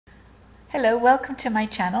Hello, welcome to my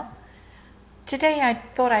channel. Today I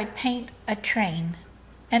thought I'd paint a train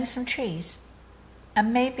and some trees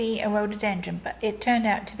and maybe a rhododendron, but it turned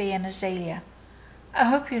out to be an azalea. I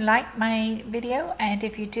hope you like my video, and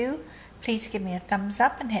if you do, please give me a thumbs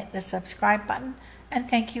up and hit the subscribe button, and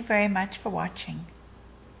thank you very much for watching.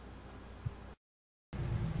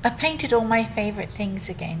 I've painted all my favorite things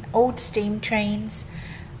again: old steam trains,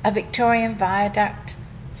 a Victorian viaduct,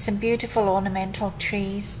 some beautiful ornamental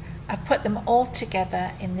trees. I've put them all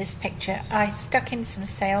together in this picture. I stuck in some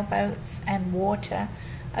sailboats and water.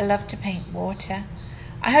 I love to paint water.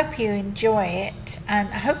 I hope you enjoy it, and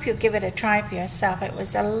I hope you'll give it a try for yourself. It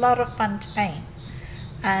was a lot of fun to paint,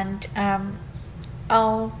 and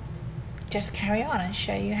I'll just carry on and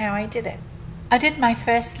show you how I did it. I did my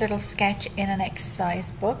first little sketch in an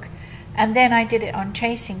exercise book, and then I did it on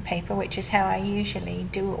tracing paper, which is how I usually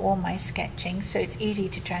do all my sketching, so it's easy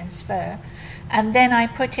to transfer. And then I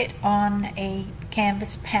put it on a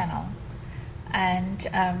canvas panel and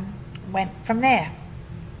went from there.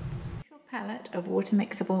 Palette of water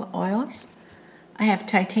mixable oils. I have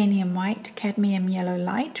titanium white, cadmium yellow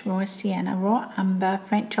light, raw sienna, raw umber,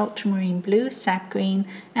 French ultramarine blue, sap green,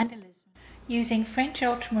 and alizarin. Using French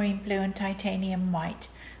ultramarine blue and titanium white,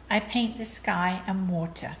 I paint the sky and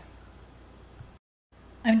water.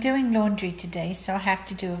 I'm doing laundry today, so I have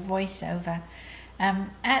to do a voiceover.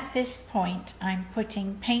 At this point, I'm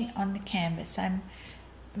putting paint on the canvas. I'm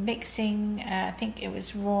mixing, I think it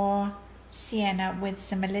was raw sienna with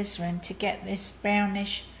some alizarin to get this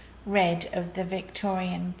brownish red of the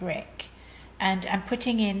Victorian brick. And I'm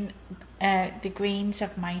putting in the greens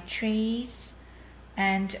of my trees,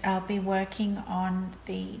 and I'll be working on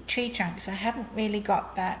the tree trunks. I haven't really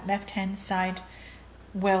got that left-hand side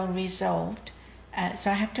well resolved.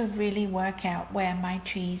 So I have to really work out where my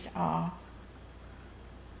trees are.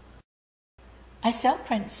 I sell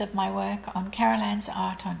prints of my work on Carol-Ann's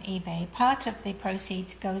Art on eBay. Part of the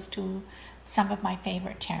proceeds goes to some of my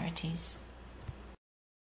favorite charities.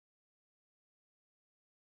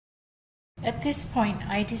 At this point,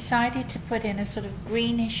 I decided to put in a sort of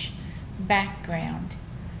greenish background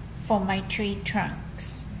for my tree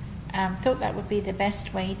trunks. Thought that would be the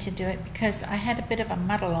best way to do it because I had a bit of a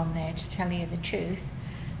muddle on there, to tell you the truth,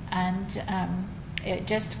 and it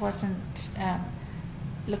just wasn't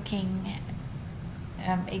looking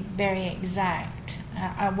very exact.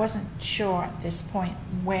 I wasn't sure at this point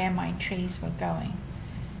where my trees were going,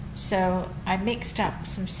 so I mixed up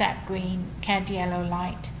some sap green, cad yellow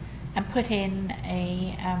light, and put in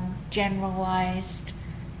a generalized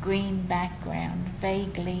green background,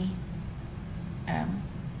 vaguely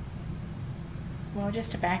well,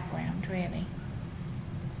 just a background, really.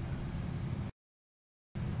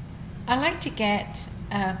 I like to get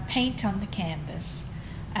paint on the canvas,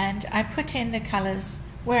 and I put in the colors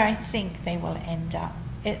where I think they will end up.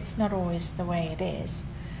 It's not always the way it is.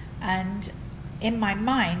 And in my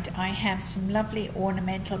mind, I have some lovely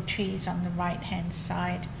ornamental trees on the right-hand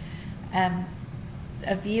side,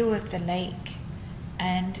 a view of the lake,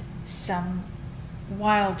 and some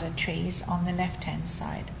wilder trees on the left-hand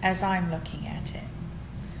side as I'm looking at it.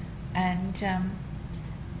 And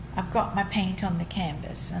I've got my paint on the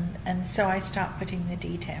canvas, and so I start putting the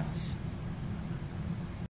details.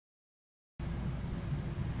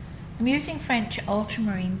 I'm using French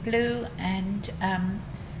ultramarine blue and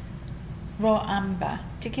raw umber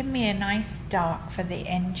to give me a nice dark for the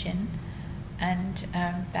engine and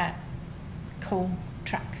that cool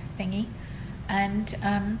truck thingy, and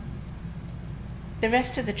the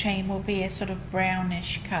rest of the train will be a sort of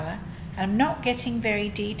brownish color. I'm not getting very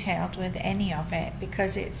detailed with any of it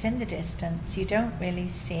because it's in the distance. You don't really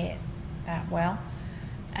see it that well,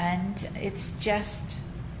 and it's just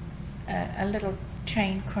a little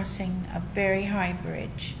train crossing a very high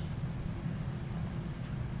bridge.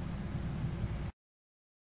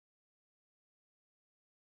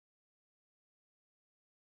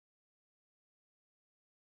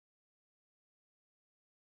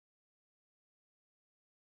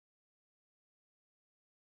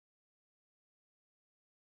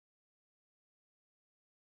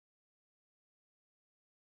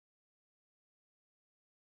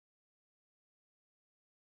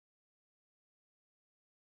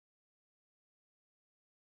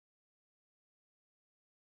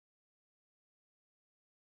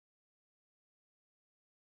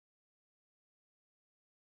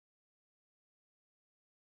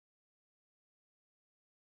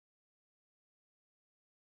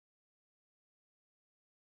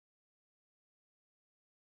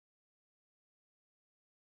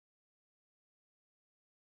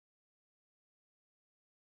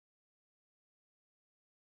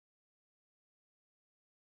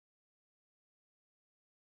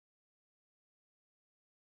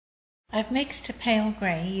 I've mixed a pale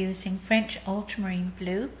grey using French ultramarine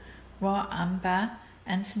blue, raw umber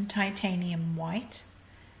and some titanium white,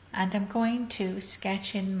 and I'm going to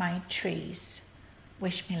sketch in my trees.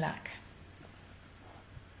 Wish me luck.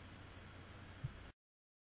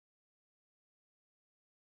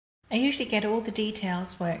 I usually get all the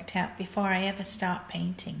details worked out before I ever start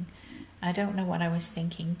painting. I don't know what I was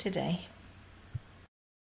thinking today.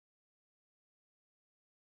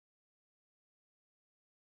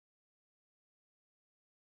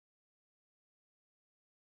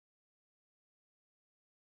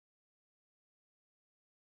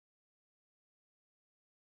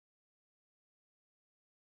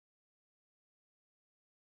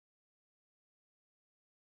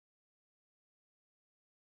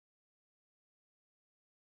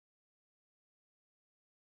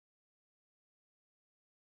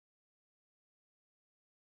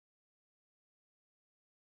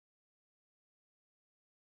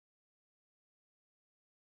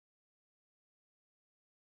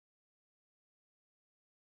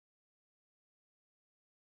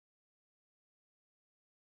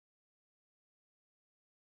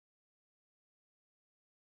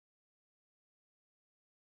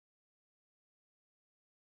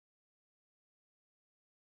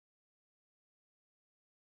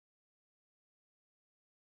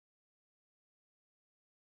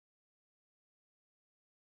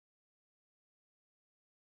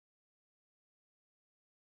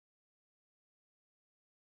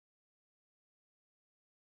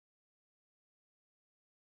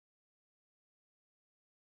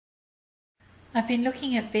 I've been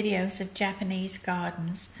looking at videos of Japanese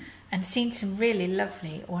gardens and seen some really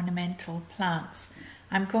lovely ornamental plants.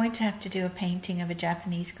 I'm going to have to do a painting of a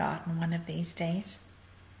Japanese garden one of these days.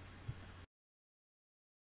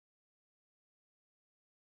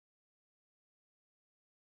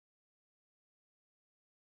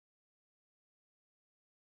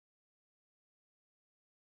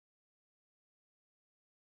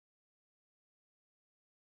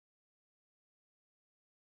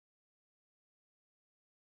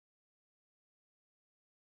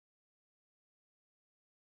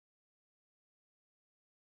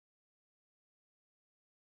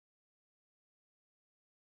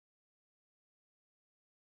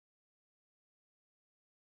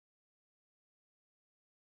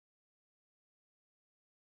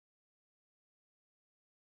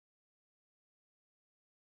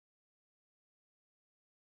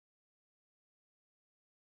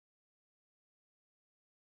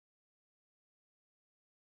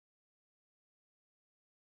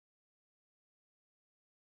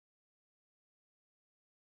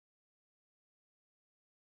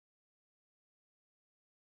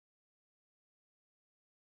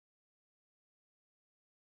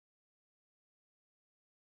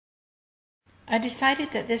 I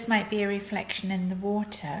decided that this might be a reflection in the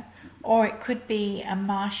water, or it could be a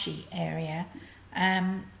marshy area.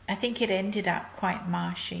 I think it ended up quite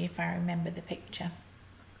marshy if I remember the picture.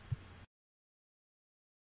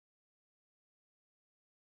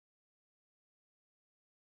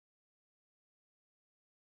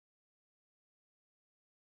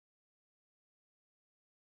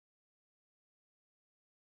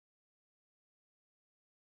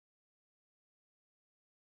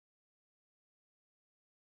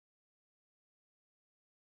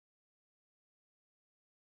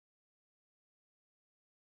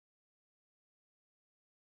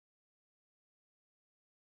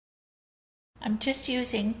 I'm just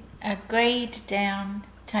using a greyed down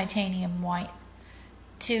titanium white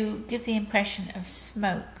to give the impression of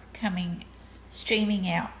smoke streaming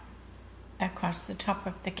out across the top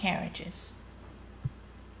of the carriages.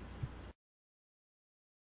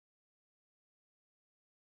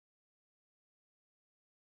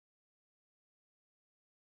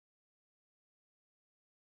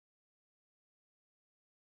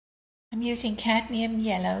 I'm using cadmium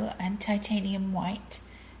yellow and titanium white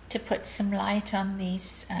to put some light on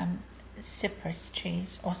these cypress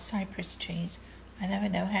trees or cypress trees. I never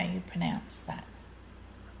know how you pronounce that.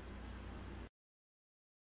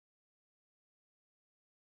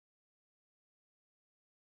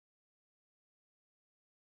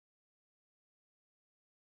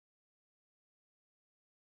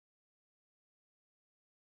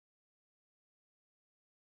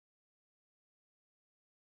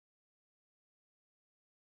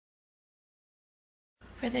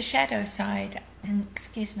 For the shadow side,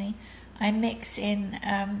 excuse me, I mix in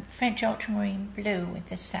French ultramarine blue with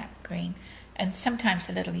the sap green and sometimes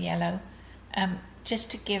a little yellow,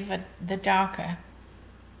 just to give the darker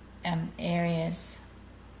areas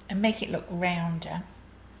and make it look rounder.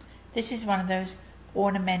 This is one of those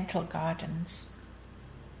ornamental gardens.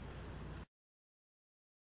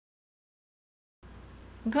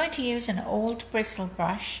 I'm going to use an old bristle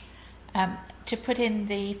brush to put in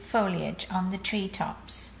the foliage on the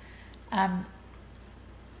treetops.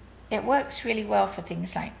 It works really well for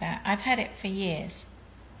things like that. I've had it for years.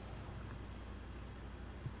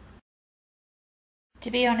 To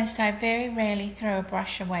be honest, I very rarely throw a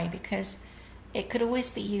brush away because it could always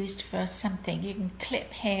be used for something. You can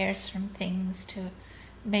clip hairs from things to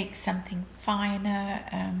make something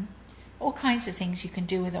finer. All kinds of things you can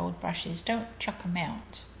do with old brushes. Don't chuck them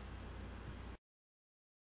out.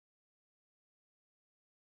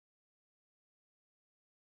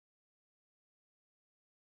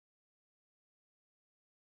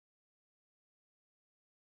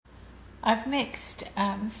 I've mixed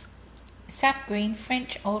sap green,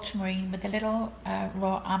 French ultramarine with a little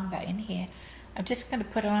raw umber in here. I'm just going to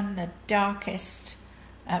put on the darkest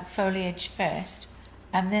foliage first,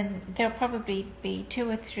 and then there'll probably be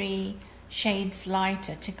 2 or 3 shades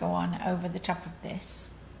lighter to go on over the top of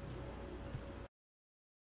this.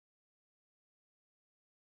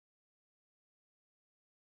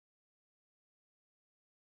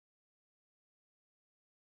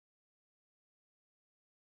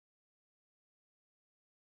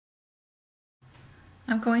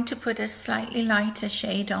 I'm going to put a slightly lighter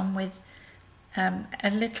shade on with a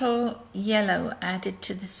little yellow added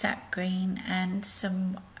to the sap green and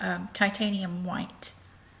some titanium white,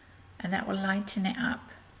 and that will lighten it up.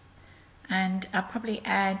 And I'll probably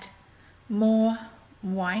add more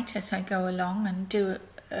white as I go along and do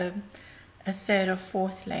a 3rd or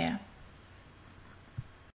 4th layer.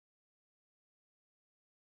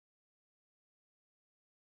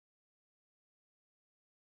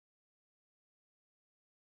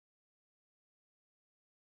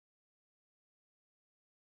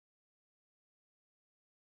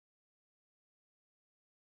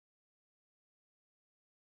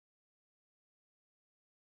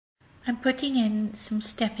 I'm putting in some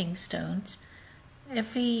stepping stones.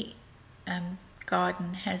 Every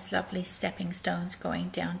garden has lovely stepping stones going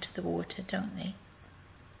down to the water, don't they?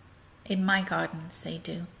 In my gardens they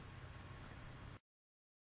do.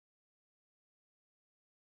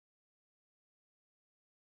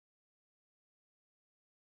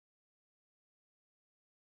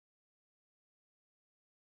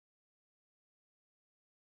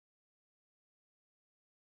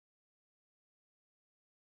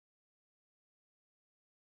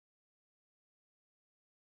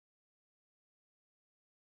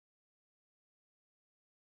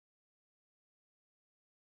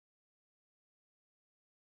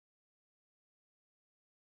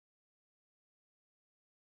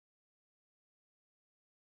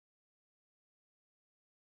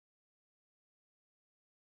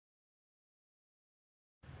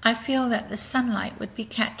 I feel that the sunlight would be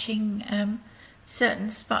catching certain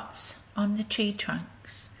spots on the tree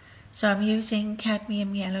trunks. So I'm using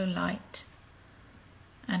cadmium yellow light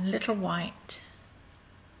and little white.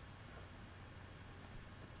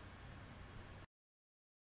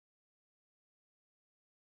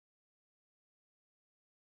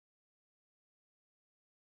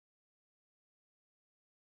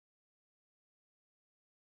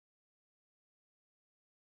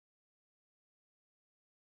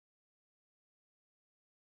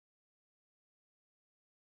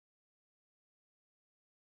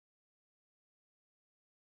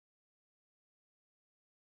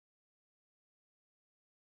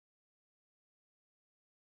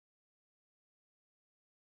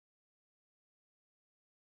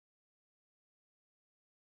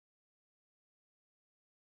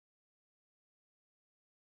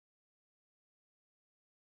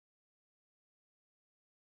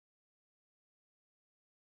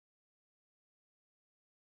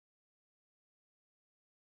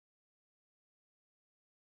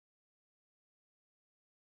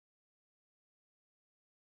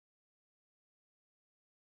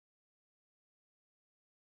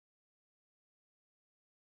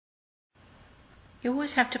 You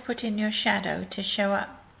always have to put in your shadow to show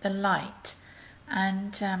up the light,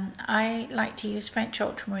 and I like to use French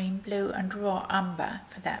ultramarine blue and raw umber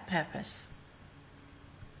for that purpose.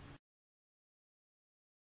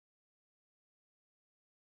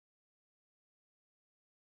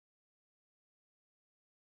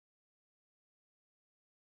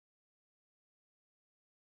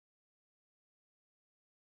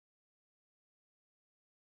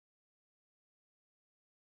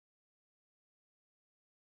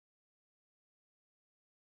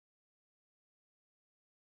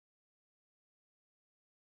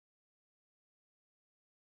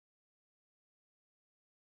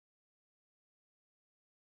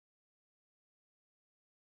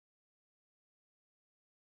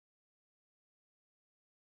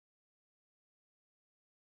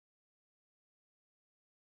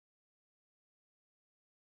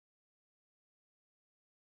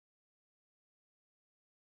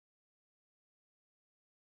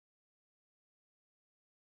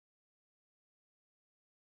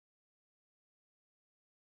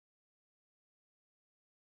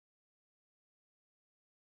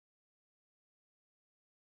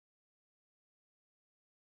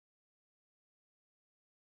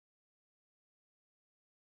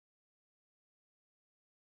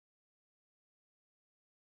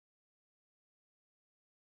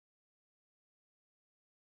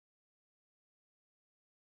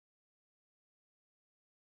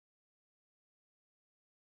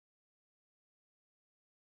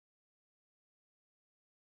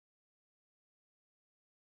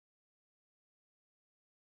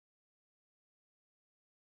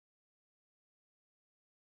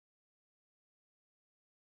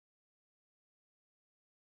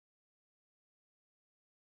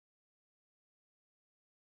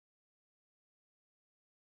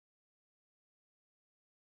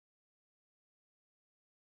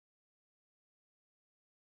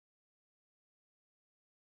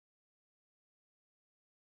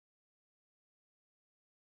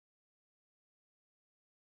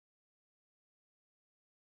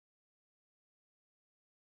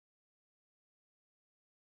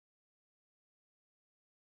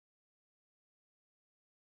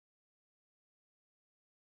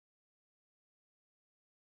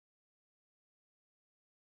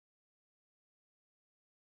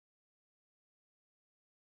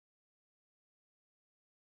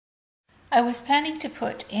 I was planning to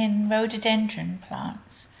put in rhododendron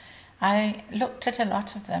plants. I looked at a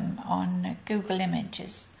lot of them on Google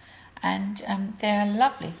Images, and they're a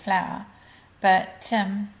lovely flower, but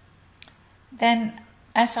then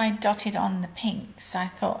as I dotted on the pinks, I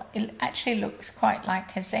thought it actually looks quite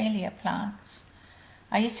like azalea plants.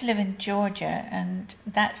 I used to live in Georgia, and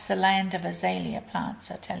that's the land of azalea plants,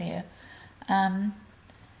 I tell you.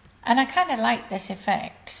 And I kind of like this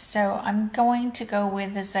effect, so I'm going to go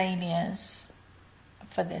with azaleas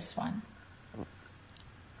for this one.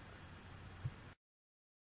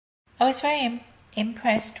 I was very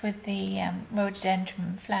impressed with the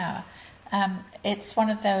rhododendron flower. It's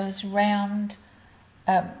one of those round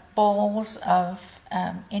balls of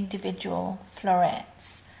individual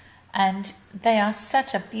florets, and they are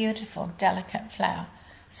such a beautiful, delicate flower.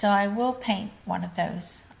 So I will paint one of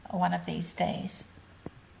those one of these days.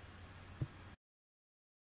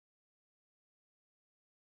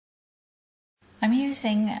 I'm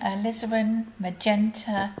using alizarin,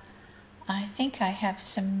 magenta. I think I have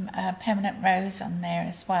some permanent rose on there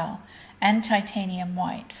as well, and titanium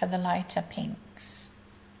white for the lighter pinks.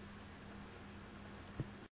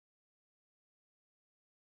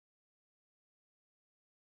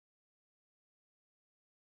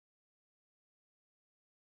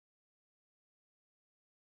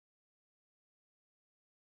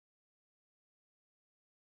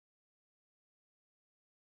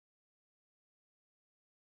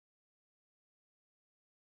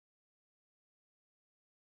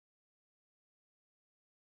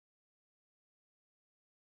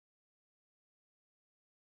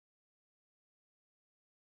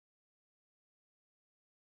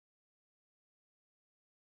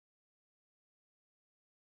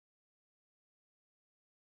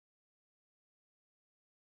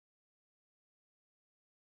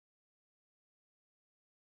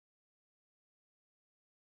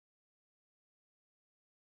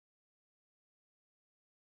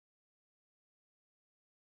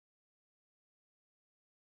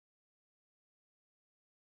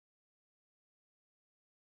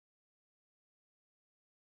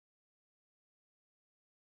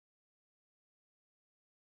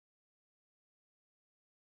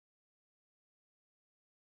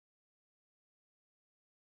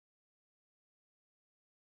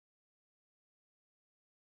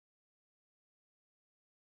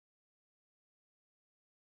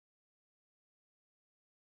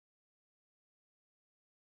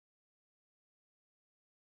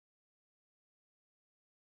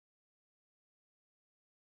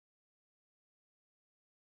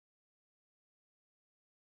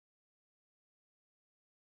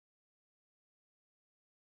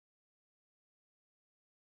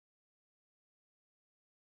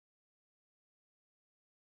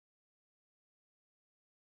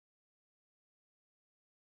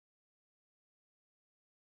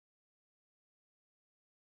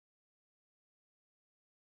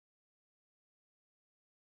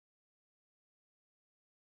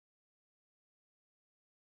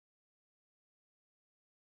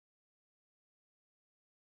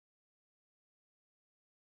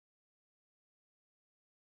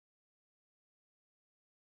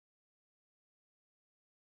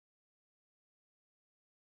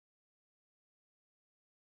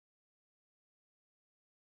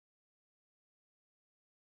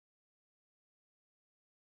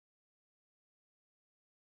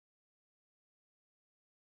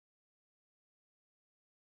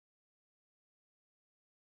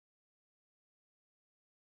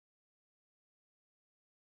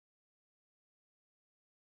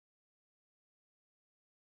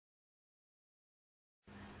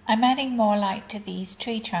 I'm adding more light to these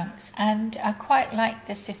tree trunks, and I quite like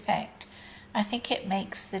this effect. I think it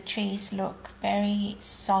makes the trees look very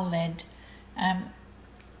solid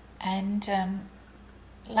and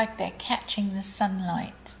like they're catching the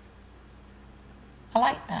sunlight. I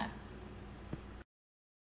like that.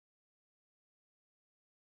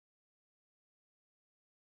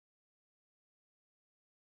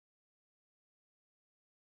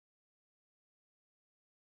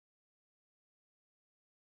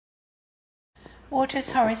 Water's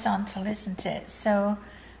horizontal, isn't it? So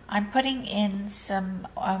I'm putting in some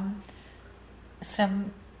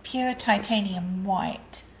pure titanium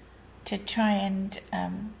white to try and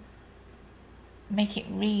make it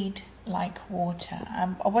read like water.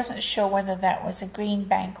 I wasn't sure whether that was a green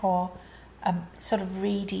bank or a sort of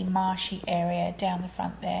reedy, marshy area down the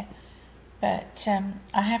front there. But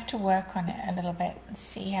I have to work on it a little bit and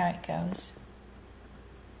see how it goes.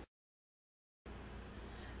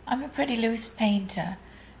 I'm a pretty loose painter,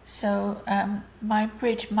 so my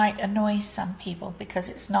bridge might annoy some people because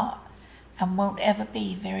it's not and won't ever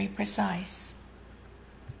be very precise.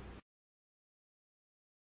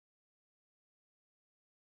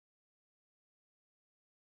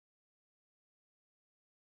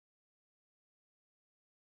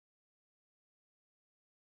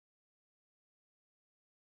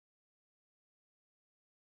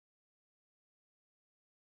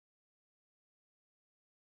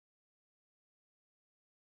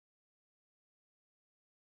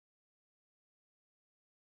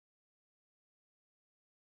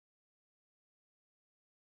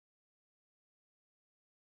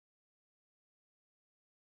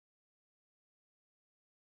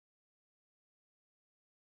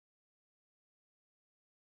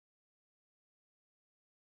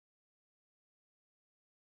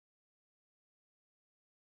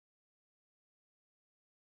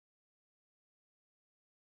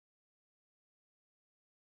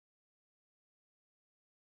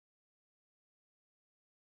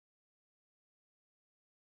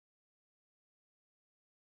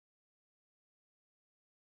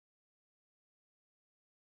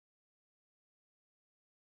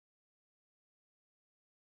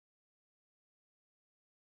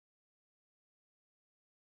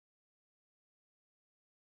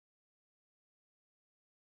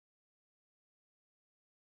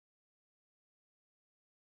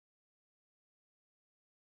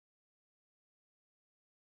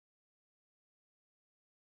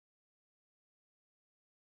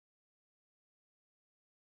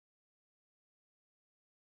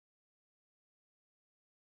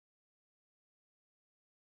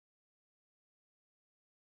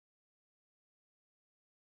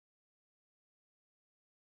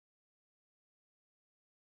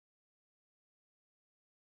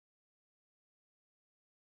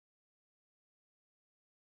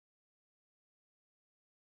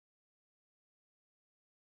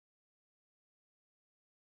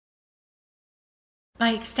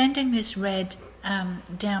 By extending this red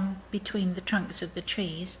down between the trunks of the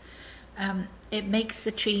trees, it makes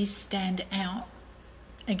the trees stand out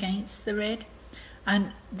against the red.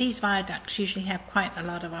 And these viaducts usually have quite a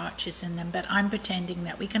lot of arches in them, but I'm pretending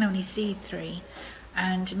that we can only see 3,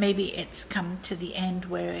 and maybe it's come to the end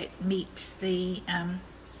where it meets the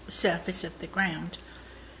surface of the ground.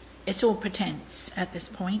 It's all pretense at this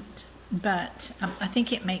point, but I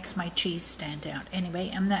think it makes my trees stand out anyway,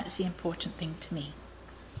 and that's the important thing to me.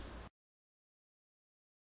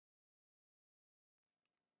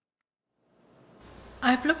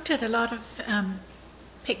 I've looked at a lot of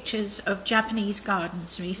pictures of Japanese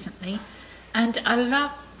gardens recently, and I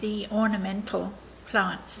love the ornamental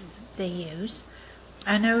plants they use.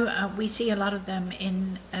 I know we see a lot of them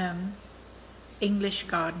in English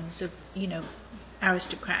gardens of,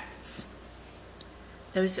 aristocrats.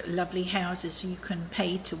 Those lovely houses you can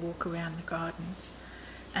pay to walk around the gardens.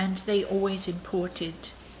 And they always imported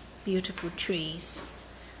beautiful trees.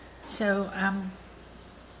 So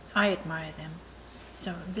I admire them.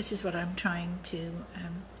 So this is what I'm trying to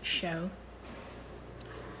show.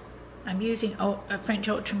 I'm using a French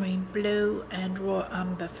ultramarine blue and raw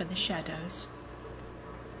umber for the shadows.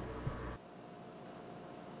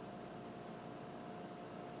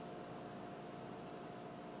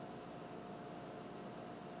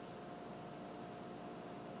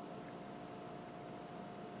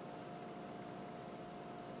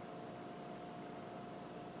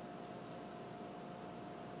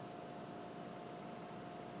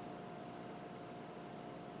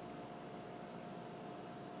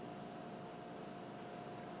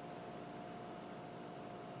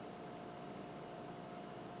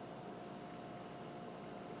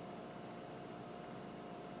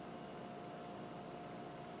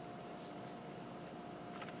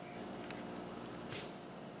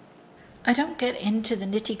 I don't get into the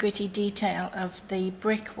nitty-gritty detail of the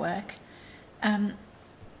brickwork.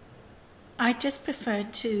 I just prefer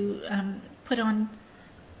to put on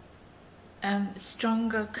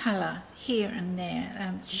stronger colour here and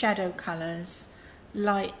there, shadow colours,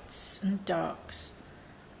 lights and darks,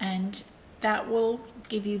 and that will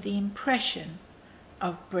give you the impression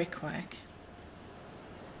of brickwork.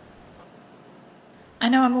 I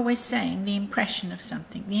know I'm always saying the impression of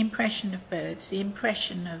something, the impression of birds, the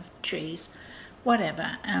impression of trees,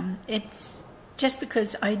 whatever. It's just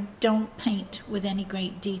because I don't paint with any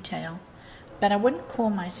great detail, but I wouldn't call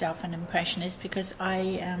myself an impressionist because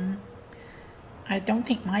I don't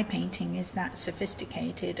think my painting is that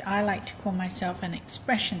sophisticated. I like to call myself an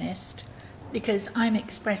expressionist because I'm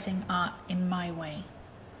expressing art in my way.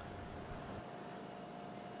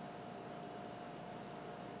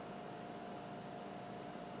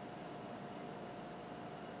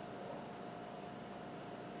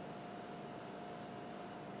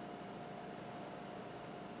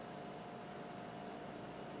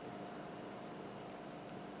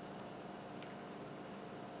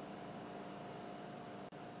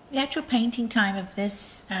 The actual painting time of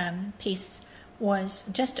this piece was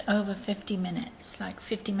just over 50 minutes, like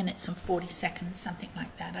 50 minutes and 40 seconds, something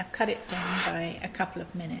like that. I've cut it down by a couple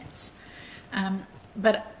of minutes.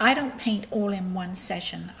 But I don't paint all in one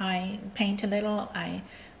session. I paint a little, I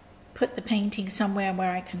put the painting somewhere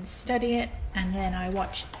where I can study it, and then I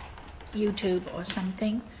watch YouTube or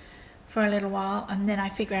something for a little while, and then I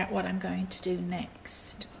figure out what I'm going to do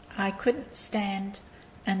next. I couldn't stand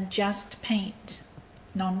and just paint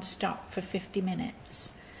non-stop for 50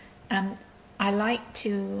 minutes. I like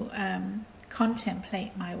to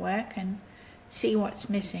contemplate my work and see what's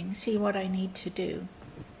missing, see what I need to do.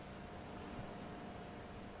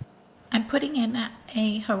 I'm putting in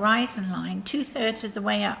a horizon line 2/3 of the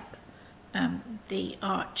way up the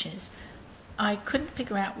arches. I couldn't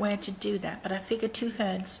figure out where to do that, but I figured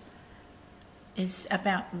 2/3 is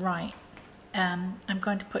about right. I'm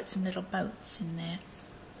going to put some little boats in there.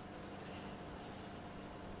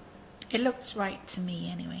 It looks right to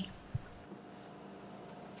me anyway.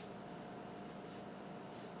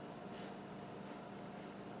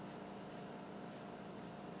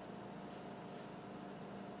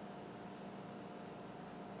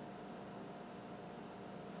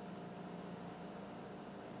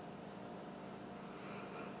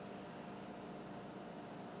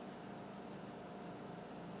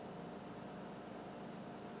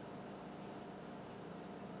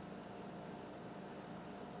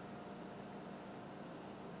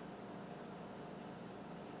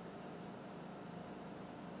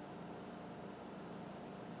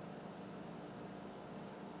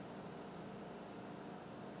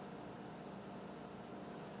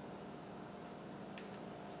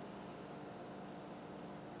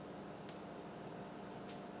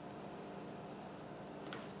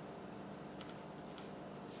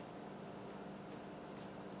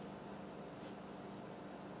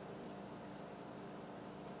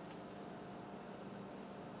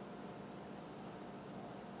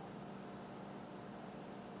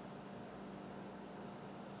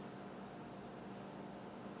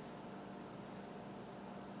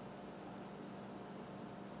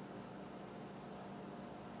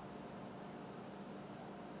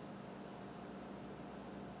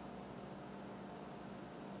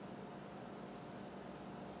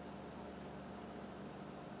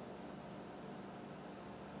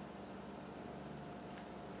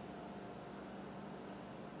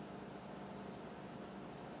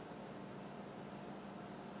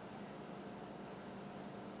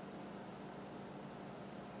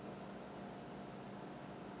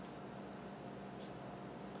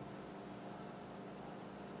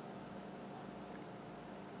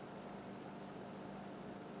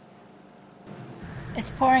 It's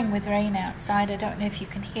pouring with rain outside. I don't know if you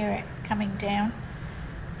can hear it coming down.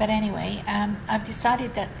 But anyway, I've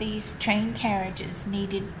decided that these train carriages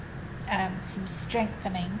needed some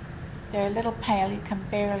strengthening. They're a little pale, you can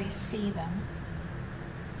barely see them.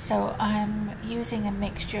 So I'm using a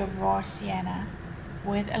mixture of raw sienna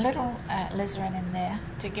with a little alizarin in there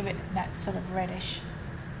to give it that sort of reddish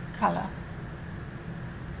color.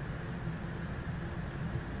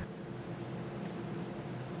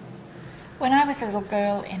 When I was a little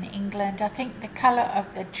girl in England, I think the colour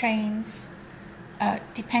of the trains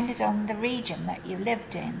depended on the region that you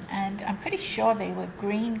lived in, and I'm pretty sure they were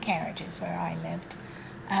green carriages where I lived,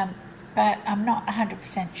 but I'm not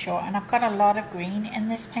 100% sure, and I've got a lot of green in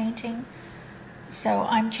this painting, so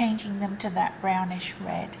I'm changing them to that brownish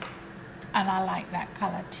red, and I like that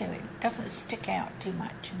colour too. It doesn't stick out too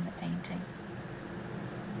much in the painting.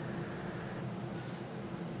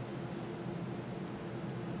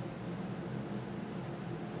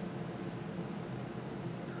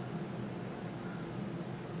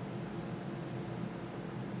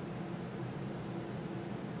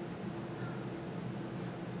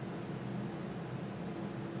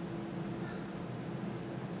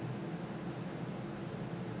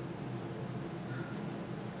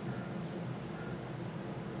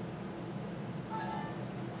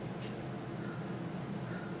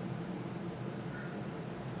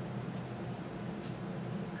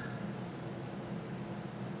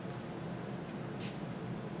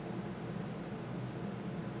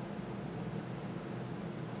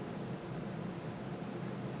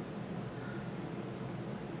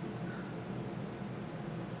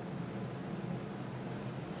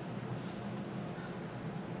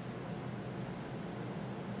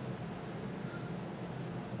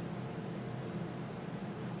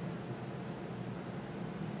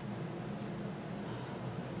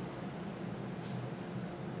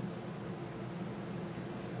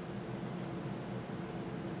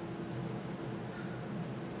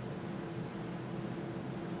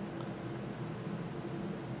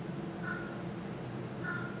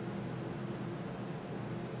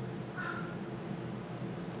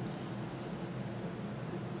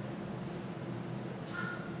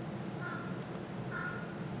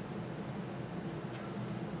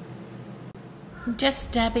 I'm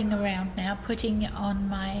just dabbing around now, putting on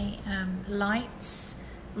my lights,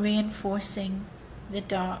 reinforcing the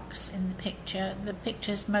darks in the picture. The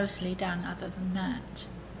picture's mostly done other than that.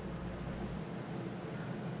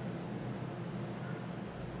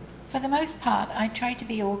 For the most part, I try to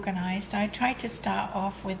be organized. I try to start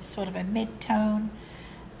off with sort of a mid-tone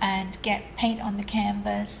and get paint on the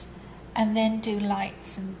canvas and then do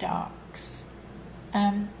lights and darks.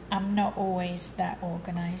 I'm not always that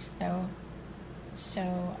organized though,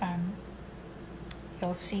 so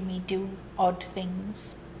you'll see me do odd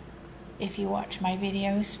things if you watch my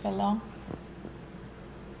videos for long.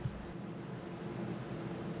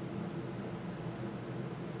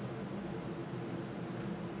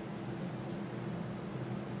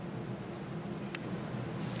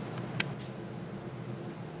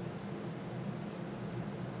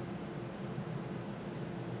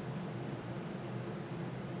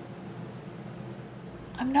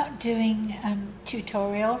 I'm not doing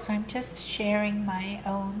tutorials, I'm just sharing my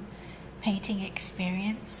own painting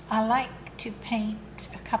experience. I like to paint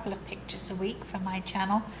a couple of pictures a week for my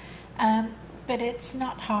channel, but it's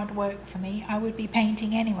not hard work for me. I would be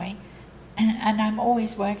painting anyway, and I'm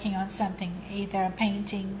always working on something, either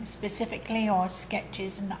painting specifically or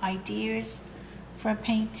sketches and ideas for a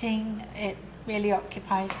painting. It really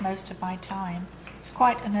occupies most of my time. It's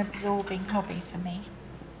quite an absorbing hobby for me.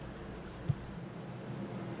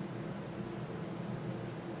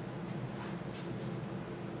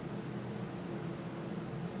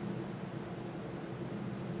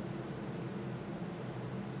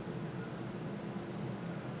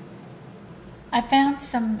 I found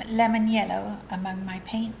some lemon yellow among my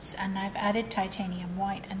paints, and I've added titanium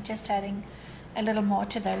white and just adding a little more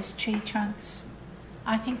to those tree trunks.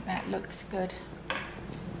 I think that looks good.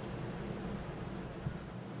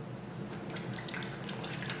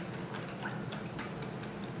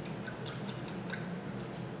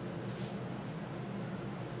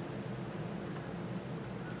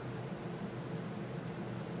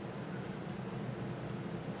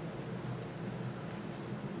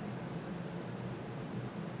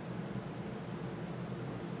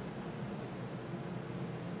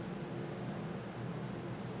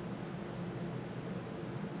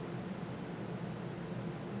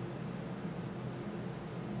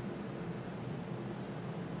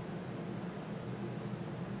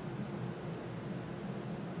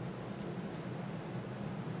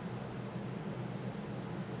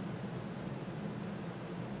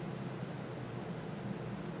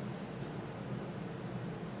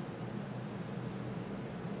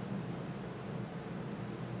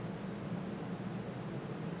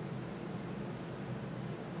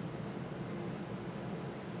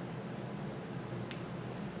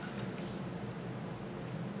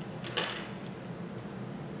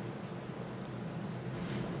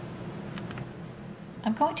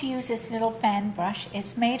 I'm going to use this little fan brush.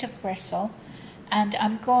 It's made of bristle, and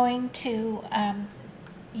I'm going to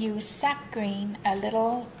use sap green, a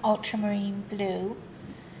little ultramarine blue,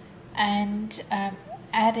 and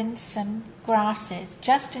add in some grasses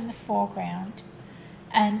just in the foreground,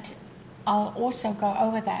 and I'll also go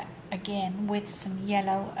over that again with some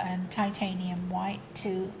yellow and titanium white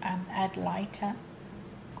to add lighter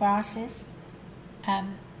grasses. I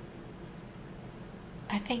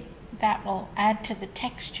think that will add to the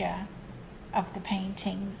texture of the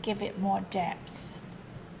painting, give it more depth.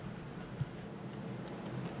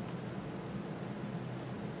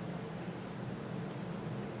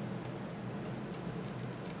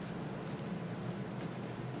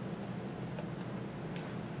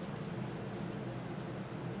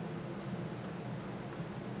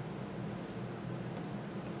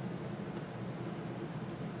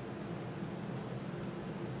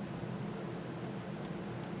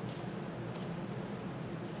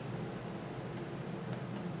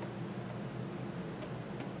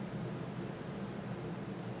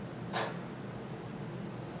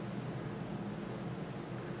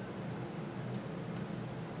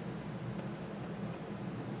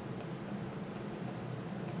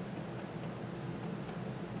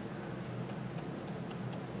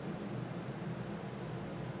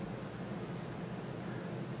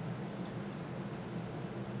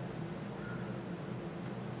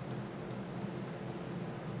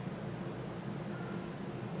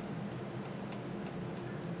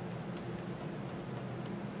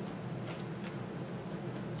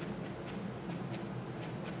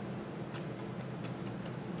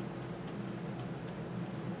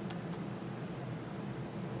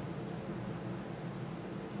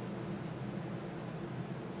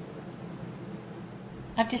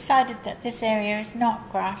 I've decided that this area is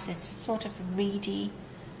not grass, it's a sort of reedy,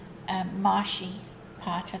 marshy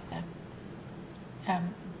part of the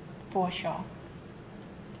foreshore.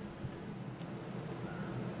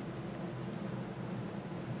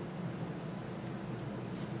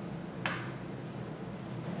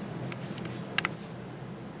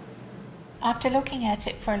 After looking at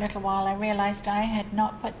it for a little while, I realized I had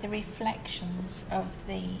not put the reflections of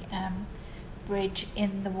the bridge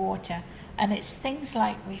in the water. And it's things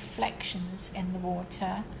like reflections in the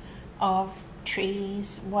water of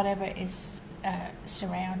trees, whatever is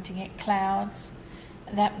surrounding it, clouds,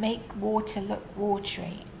 that make water look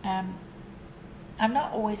watery. I'm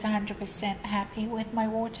not always 100% happy with my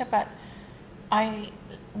water, but I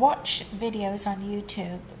watch videos on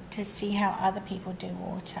YouTube to see how other people do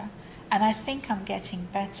water. And I think I'm getting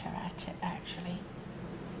better at it, actually.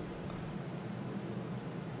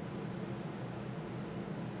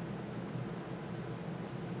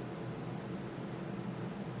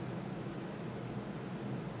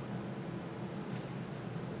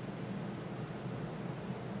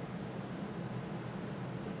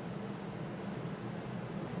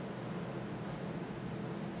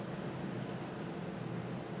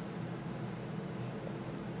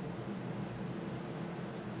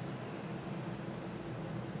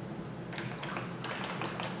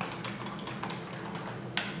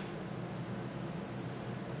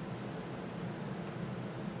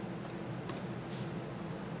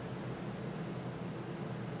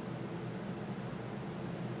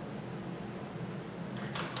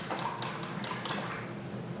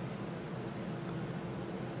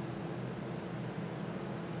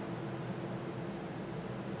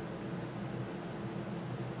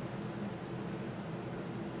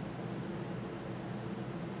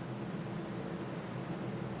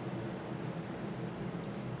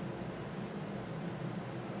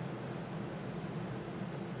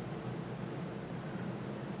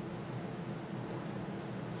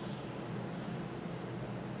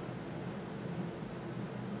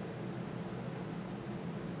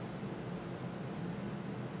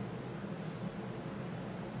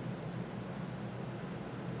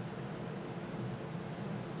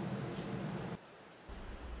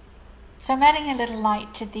 So I'm adding a little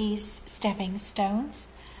light to these stepping stones,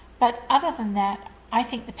 but other than that, I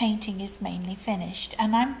think the painting is mainly finished,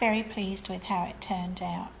 and I'm very pleased with how it turned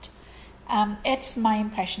out. It's my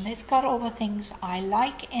impression. It's got all the things I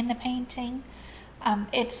like in the painting.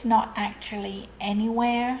 It's not actually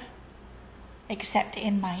anywhere except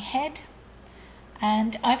in my head,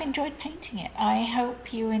 and I've enjoyed painting it. I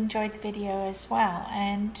hope you enjoyed the video as well,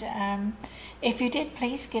 and if you did,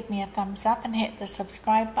 please give me a thumbs up and hit the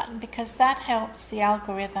subscribe button, because that helps the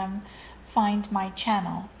algorithm find my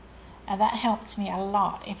channel. That helps me a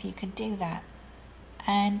lot if you could do that.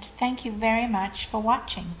 And thank you very much for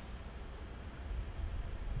watching.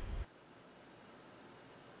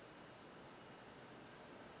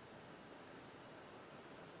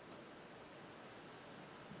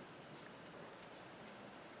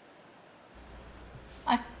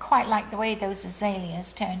 I quite like the way those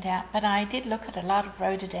azaleas turned out, but I did look at a lot of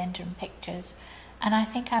rhododendron pictures, and I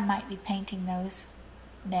think I might be painting those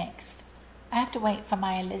next. I have to wait for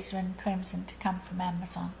my alizarin crimson to come from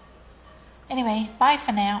Amazon. Anyway, bye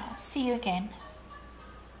for now. See you again.